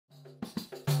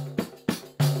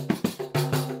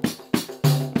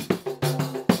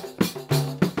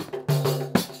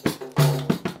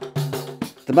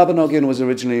The Mabinogion was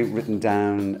originally written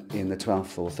down in the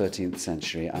 12th or 13th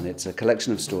century, and it's a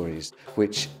collection of stories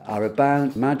which are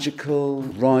about magical,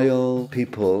 royal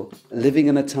people living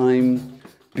in a time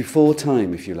before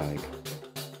time, if you like.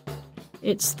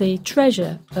 It's the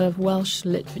treasure of Welsh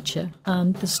literature,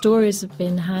 and the stories have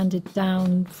been handed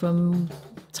down from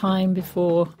time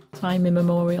before time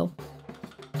immemorial.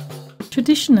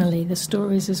 Traditionally, the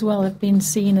stories as well have been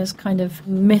seen as kind of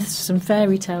myths and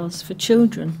fairy tales for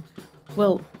children.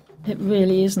 Well, it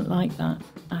really isn't like that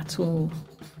at all.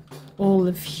 All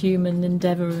of human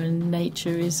endeavour and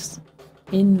nature is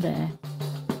in there.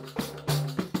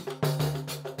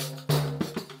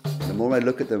 The more I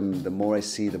look at them, the more I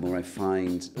see, the more I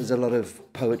find there's a lot of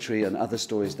poetry and other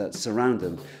stories that surround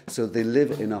them. So they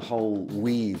live in a whole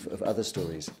weave of other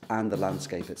stories and the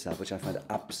landscape itself, which I find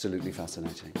absolutely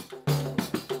fascinating.